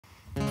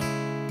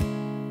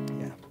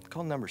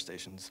called Number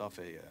Station. It's off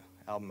a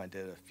album I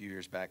did a few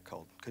years back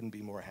called Couldn't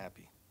Be More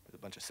Happy, with a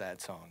bunch of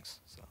sad songs.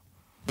 So.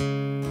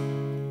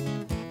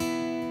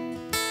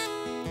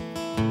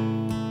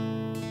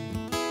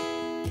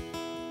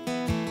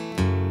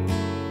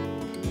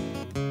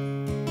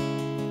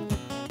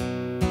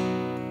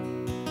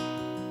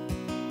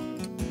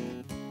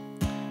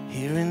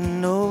 Here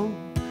in old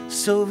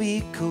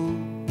Soviet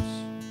coast,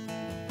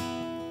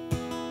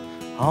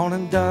 on a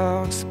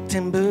dark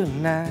September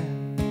night,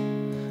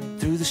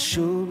 through the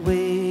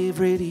shortwave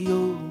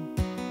radio,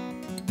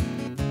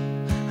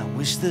 I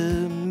wish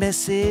the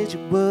message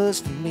was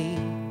for me,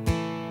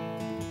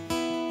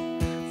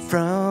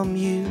 from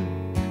you.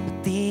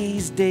 But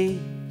these days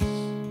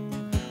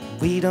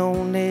we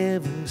don't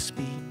ever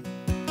speak.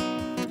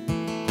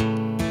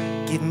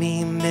 Give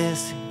me a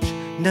message,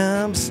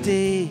 number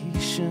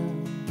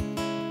station.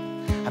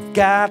 I've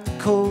got the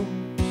codes,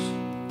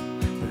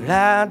 but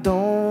I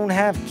don't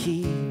have a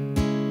key.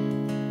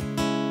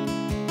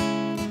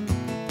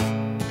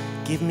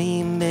 Give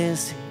me a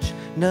message,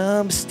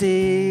 number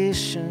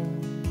station.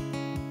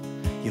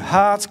 Your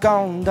heart's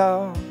gone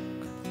dark,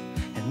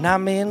 and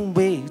I'm in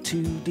way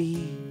too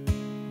deep.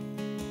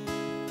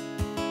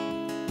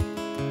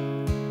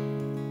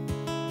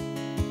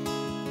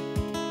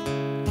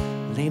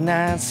 Late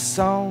night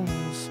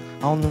songs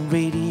on the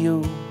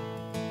radio,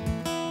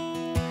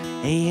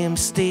 AM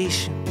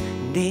station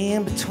and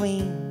in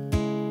between,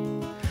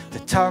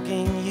 they're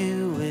talking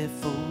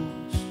UFOs.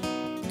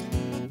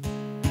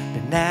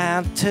 Been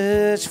out of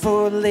touch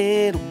for a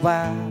little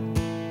while.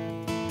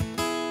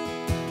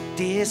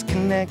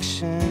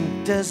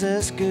 Disconnection does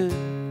us good.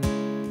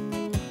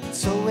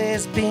 It's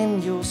always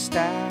been your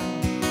style.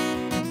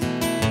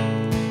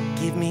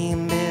 Give me a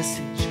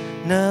message,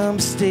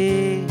 number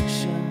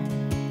station.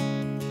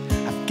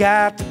 I've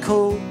got the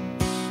codes,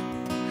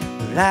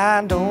 but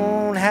I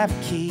don't have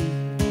a key.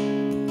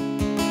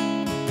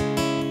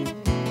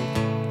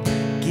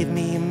 Give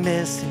me a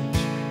message,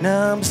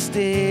 number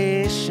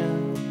station.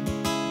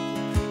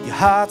 Your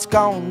heart's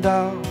gone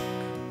dark,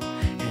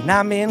 and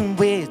I'm in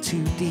way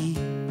too deep.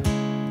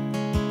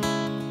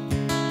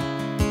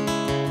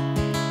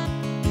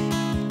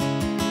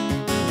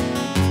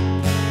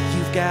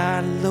 You've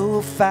got a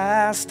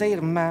lo-fi state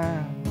of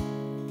mind,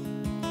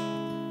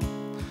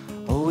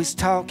 always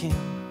talking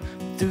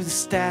through the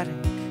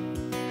static,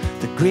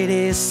 the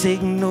gritty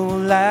signal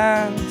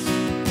lines.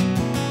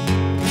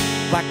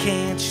 Why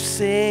can't you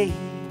say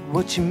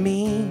what you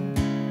mean?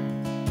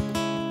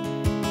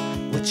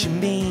 What you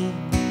mean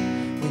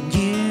when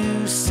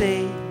you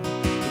say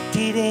it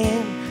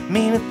didn't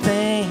mean a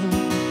thing?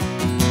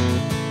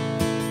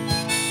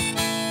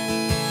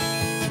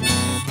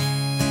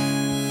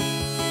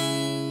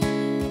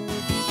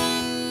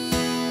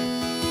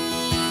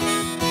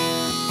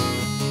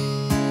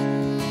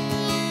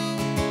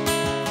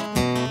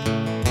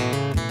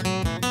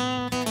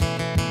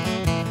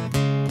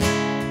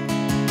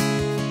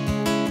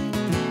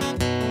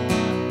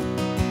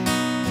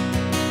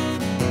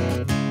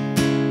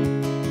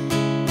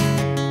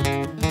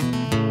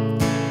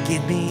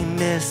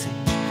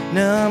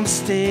 Number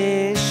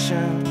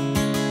station,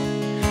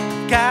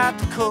 I've got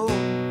the codes,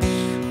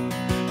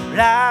 but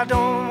I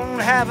don't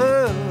have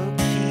a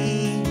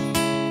key.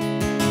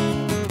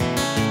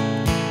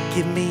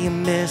 Give me a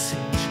message,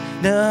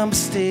 number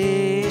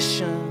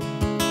station.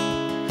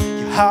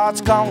 Your heart's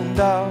gone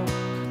dark,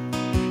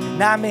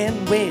 and I'm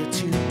in way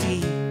too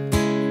deep.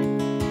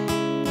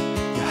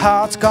 Your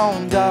heart's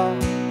gone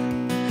dark,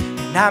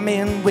 and I'm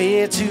in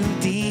way too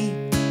deep.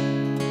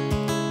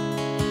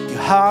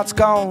 Your heart's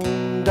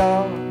gone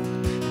dark,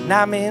 and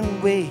I'm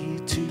in way